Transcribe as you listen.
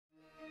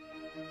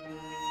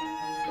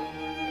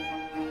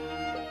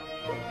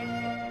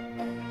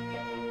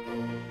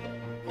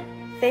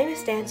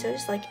Famous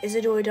dancers like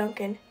Isadora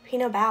Duncan,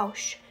 Pina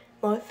Bausch,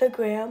 Martha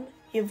Graham,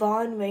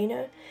 Yvonne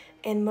Rainer,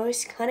 and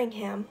Merce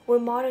Cunningham were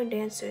modern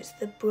dancers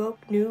that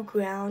broke new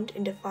ground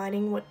in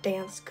defining what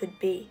dance could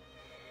be.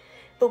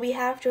 But we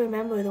have to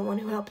remember the one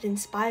who helped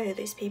inspire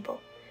these people,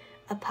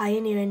 a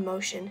pioneer in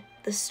motion,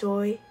 the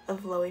story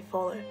of Loie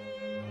Fuller.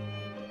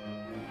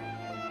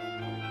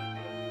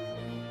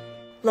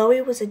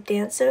 Loie was a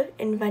dancer,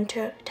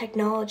 inventor,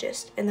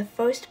 technologist, and the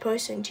first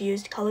person to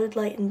use colored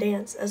light in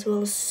dance, as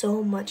well as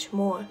so much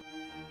more.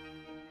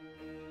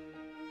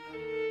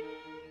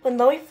 When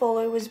Loie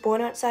Fuller was born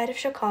outside of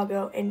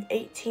Chicago in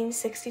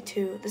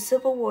 1862, the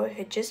Civil War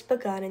had just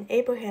begun and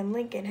Abraham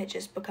Lincoln had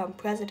just become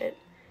president.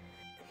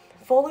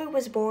 Fuller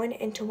was born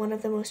into one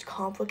of the most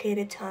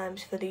complicated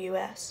times for the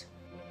U.S.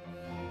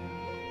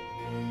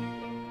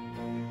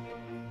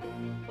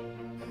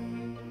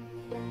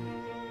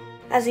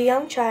 As a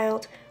young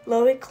child,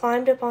 Loie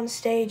climbed up on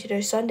stage at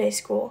her Sunday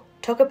school,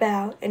 took a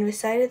bow, and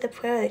recited the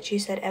prayer that she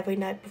said every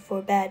night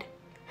before bed.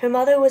 Her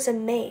mother was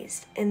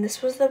amazed, and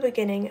this was the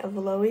beginning of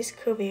Loie's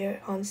career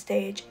on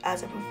stage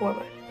as a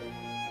performer.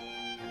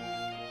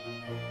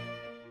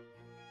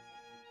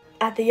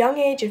 At the young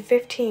age of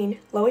 15,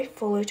 Loie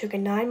Fuller took a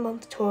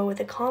 9-month tour with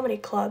a comedy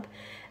club,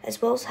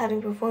 as well as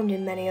having performed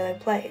in many other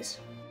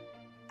plays.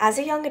 As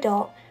a young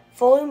adult,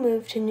 Fuller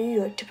moved to New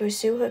York to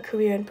pursue her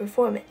career in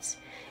performance.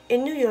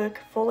 In New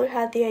York, Fuller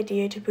had the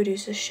idea to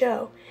produce a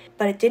show,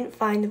 but it didn't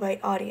find the right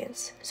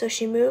audience, so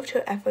she moved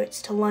her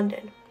efforts to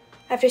London.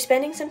 After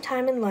spending some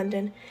time in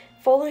London,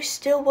 Fuller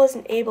still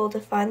wasn't able to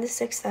find the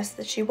success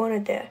that she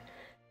wanted there.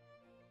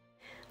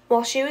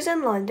 While she was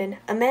in London,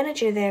 a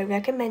manager there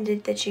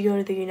recommended that she go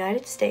to the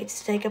United States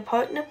to take a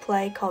part in a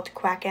play called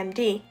Quack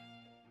MD.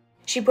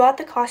 She brought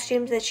the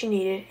costumes that she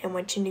needed and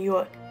went to New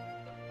York.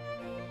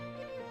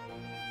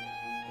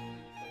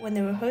 When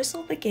the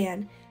rehearsal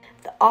began,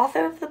 the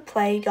author of the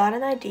play got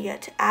an idea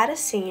to add a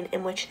scene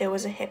in which there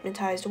was a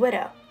hypnotized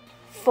widow.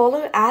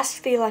 Fuller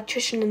asked the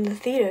electrician in the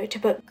theater to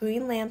put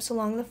green lamps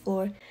along the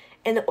floor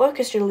and the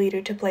orchestra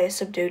leader to play a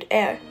subdued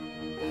air.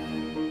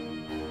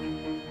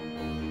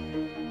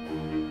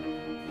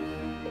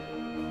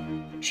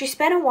 She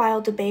spent a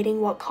while debating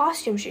what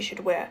costume she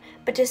should wear,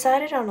 but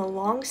decided on a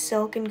long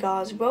silk and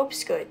gauze robe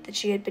skirt that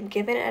she had been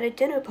given at a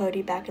dinner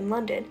party back in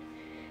London.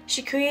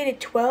 She created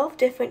 12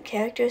 different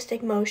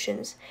characteristic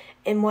motions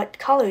and what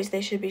colors they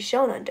should be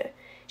shown under.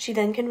 She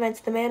then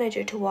convinced the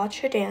manager to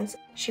watch her dance.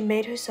 She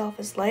made herself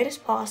as light as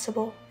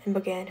possible and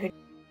began her.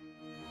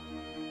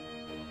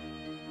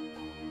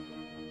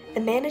 The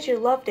manager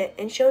loved it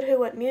and showed her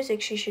what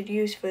music she should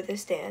use for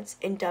this dance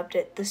and dubbed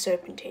it the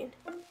Serpentine.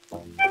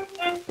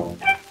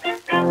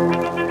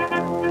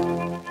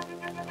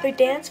 Her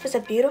dance was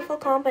a beautiful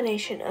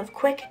combination of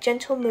quick,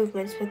 gentle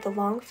movements with the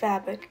long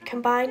fabric,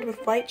 combined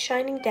with light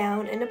shining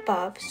down and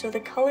above, so the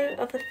color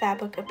of the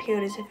fabric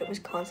appeared as if it was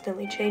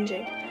constantly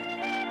changing.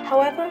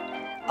 However,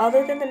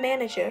 other than the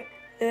manager,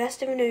 the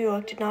rest of New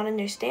York did not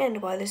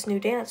understand why this new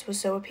dance was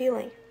so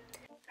appealing.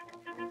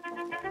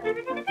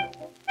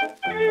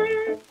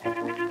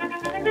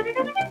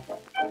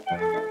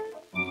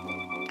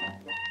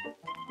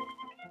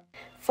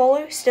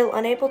 Fuller, still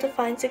unable to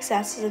find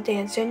success as a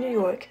dancer in New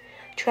York,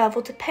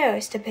 traveled to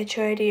Paris to pitch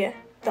her idea.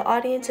 The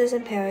audiences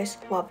in Paris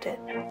loved it.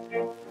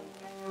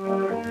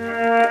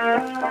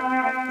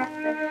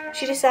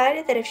 She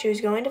decided that if she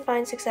was going to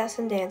find success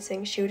in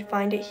dancing, she would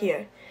find it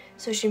here,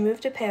 so she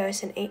moved to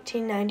Paris in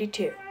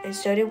 1892 and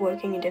started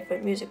working in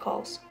different music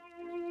halls.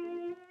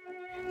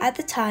 At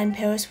the time,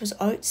 Paris was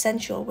art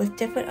central with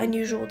different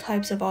unusual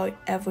types of art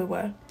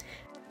everywhere.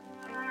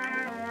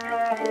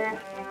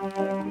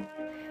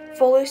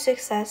 Fuller's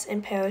success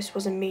in Paris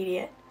was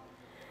immediate.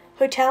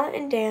 Her talent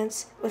in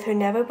dance, with her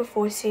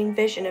never-before-seen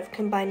vision of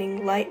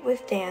combining light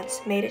with dance,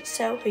 made it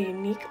so her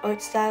unique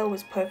art style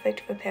was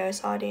perfect for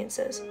Paris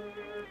audiences.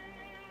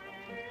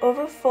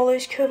 Over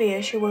Fuller's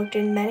career, she worked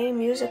in many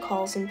music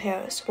halls in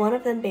Paris, one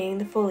of them being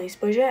the Folies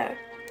Bergère.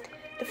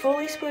 The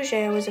Folies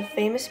Bergère was a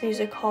famous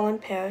music hall in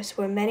Paris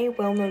where many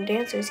well-known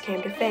dancers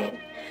came to fame.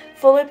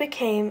 Fuller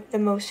became the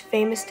most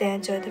famous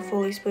dancer at the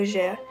Folies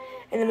Bergère,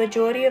 and the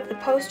majority of the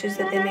posters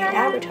that they made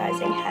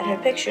advertising had her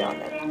picture on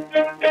them.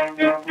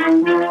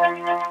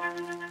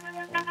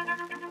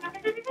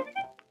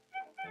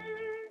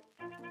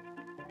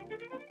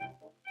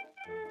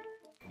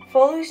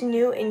 Fuller's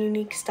new and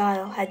unique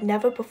style had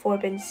never before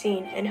been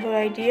seen, and her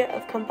idea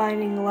of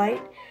combining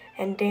light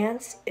and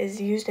dance is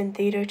used in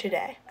theater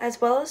today,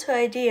 as well as her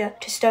idea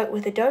to start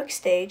with a dark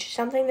stage,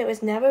 something that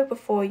was never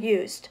before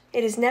used.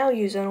 It is now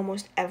used on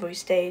almost every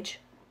stage.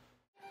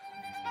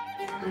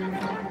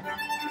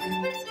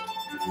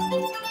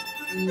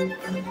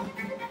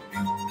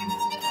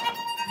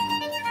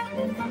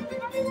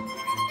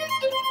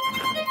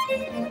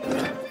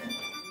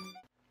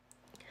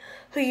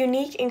 Her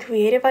unique and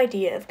creative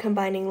idea of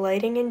combining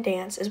lighting and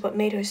dance is what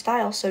made her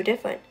style so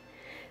different.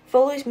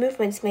 Fuller's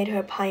movements made her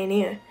a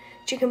pioneer.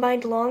 She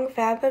combined long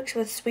fabrics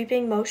with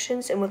sweeping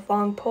motions and with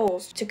long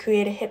poles to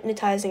create a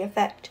hypnotizing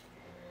effect.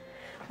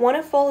 One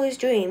of Foley's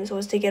dreams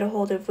was to get a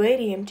hold of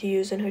radium to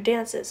use in her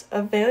dances,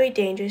 a very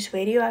dangerous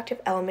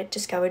radioactive element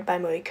discovered by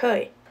Marie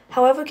Curie.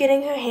 However,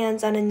 getting her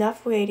hands on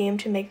enough radium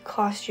to make a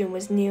costume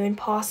was near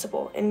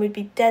impossible and would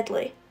be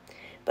deadly.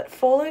 But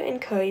Fuller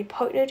and Curie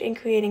partnered in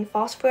creating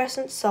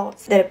phosphorescent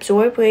salts that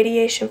absorb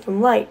radiation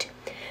from light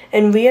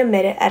and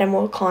re-emit it at a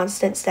more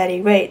constant,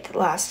 steady rate that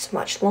lasts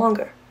much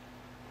longer.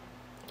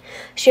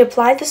 She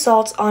applied the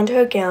salts onto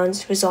her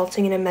gowns,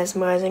 resulting in a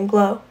mesmerizing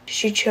glow.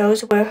 She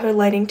chose where her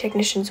lighting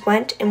technicians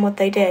went and what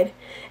they did,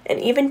 and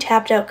even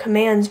tapped out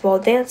commands while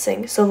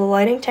dancing so the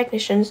lighting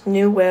technicians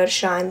knew where to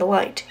shine the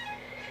light.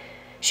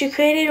 She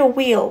created a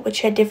wheel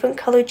which had different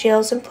colored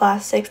gels and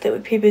plastics that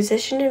would be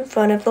positioned in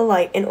front of the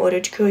light in order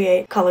to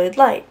create colored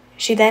light.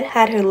 She then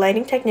had her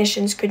lighting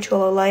technicians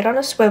control a light on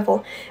a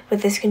swivel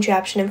with this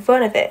contraption in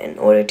front of it in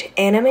order to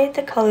animate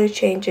the color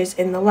changes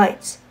in the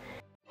lights.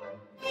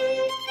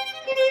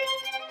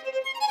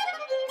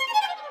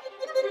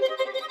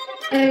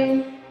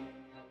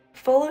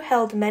 Fuller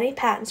held many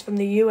patents from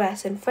the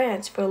US and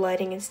France for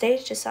lighting and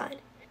stage design.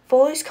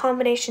 Fuller's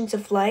combinations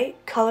of light,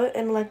 color,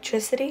 and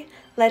electricity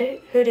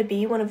led her to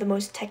be one of the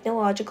most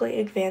technologically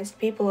advanced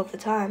people of the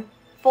time.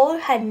 Fuller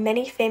had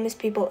many famous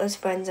people as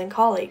friends and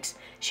colleagues.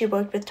 She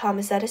worked with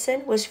Thomas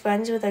Edison, was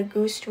friends with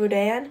Auguste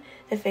Rodin,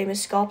 the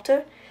famous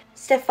sculptor.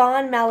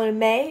 Stéphane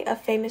Mallarmé, a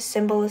famous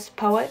symbolist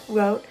poet,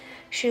 wrote,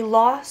 "She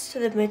lost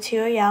the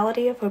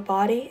materiality of her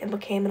body and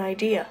became an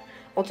idea,"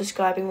 while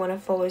describing one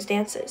of Fuller's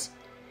dances.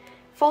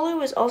 Fuller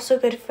was also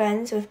good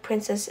friends with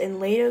Princess and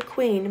later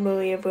Queen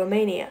Marie of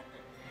Romania.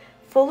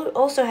 Fuller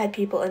also had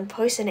people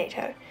impersonate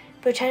her,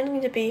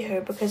 pretending to be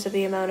her because of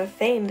the amount of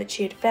fame that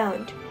she had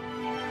found.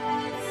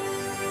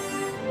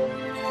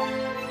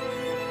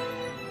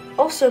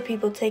 Also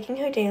people taking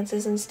her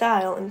dances and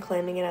style and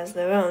claiming it as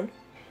their own.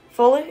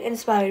 Fuller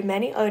inspired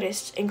many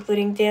artists,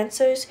 including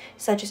dancers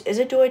such as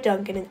Isadora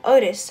Duncan and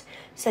artists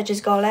such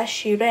as Gaulès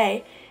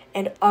Chiré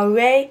and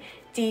Auré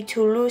de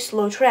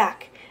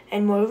Toulouse-Lautrec,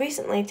 and more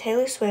recently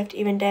Taylor Swift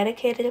even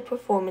dedicated a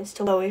performance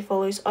to Loie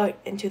Fuller's art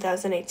in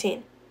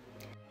 2018.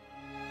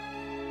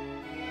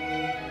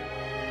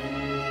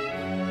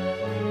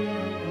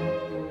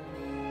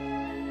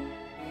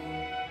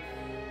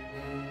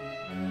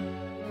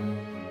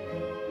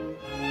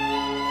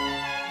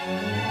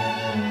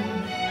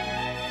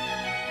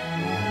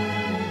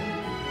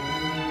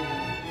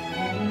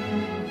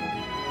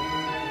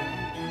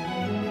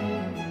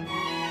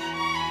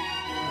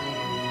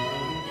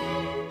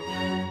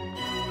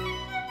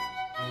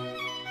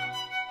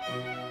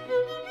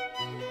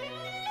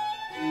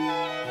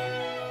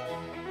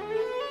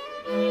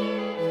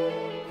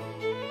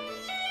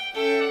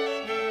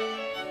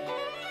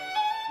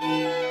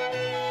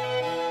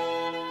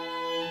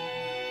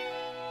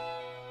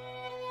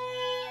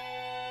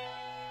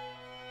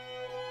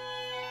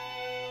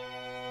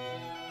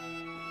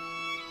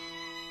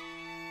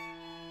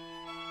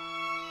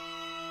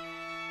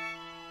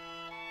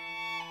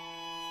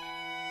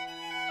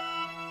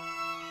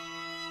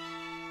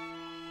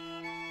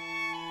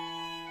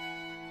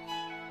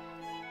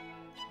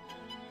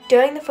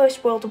 During the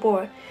First World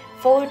War,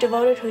 Fuller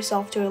devoted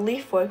herself to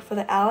relief work for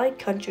the Allied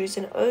countries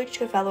and urged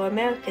her fellow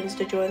Americans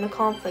to join the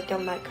conflict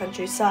on that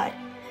country's side.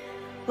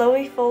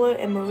 Loie Fuller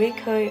and Marie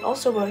Curie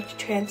also worked to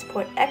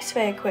transport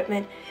X-ray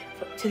equipment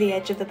to the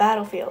edge of the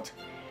battlefield.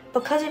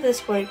 Because of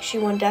this work, she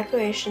won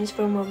decorations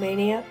from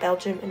Romania,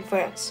 Belgium, and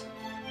France.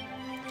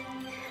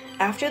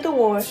 After the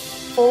war,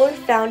 Fuller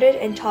founded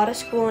and taught a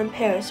school in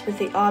Paris with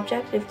the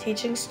object of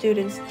teaching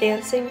students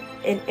dancing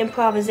and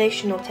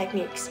improvisational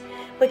techniques,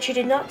 but she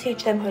did not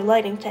teach them her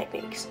lighting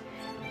techniques.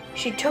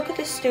 She took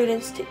the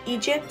students to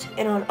Egypt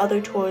and on other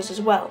tours as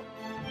well.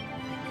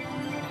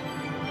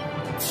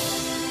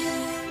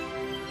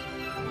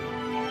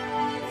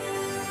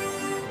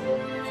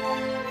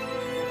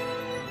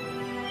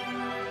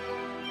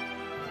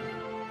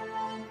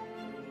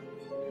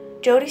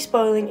 Jodie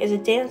Sparling is a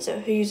dancer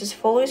who uses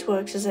Fuller's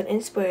works as an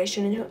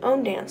inspiration in her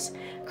own dance,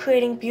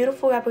 creating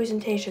beautiful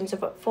representations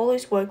of what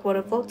Fuller's work would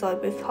have looked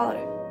like with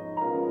color.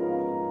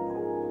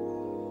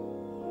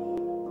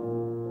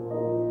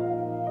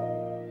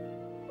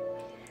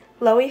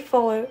 Loie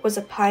Fuller was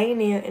a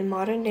pioneer in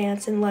modern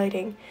dance and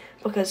lighting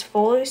because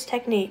Fuller's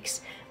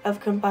techniques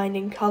of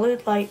combining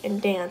colored light and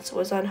dance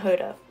was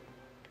unheard of.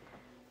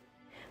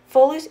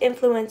 Fuller's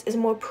influence is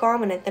more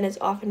prominent than is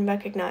often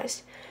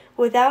recognized.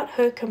 Without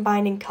her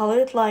combining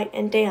colored light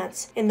and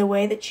dance in the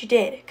way that she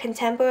did,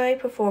 contemporary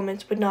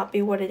performance would not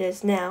be what it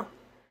is now.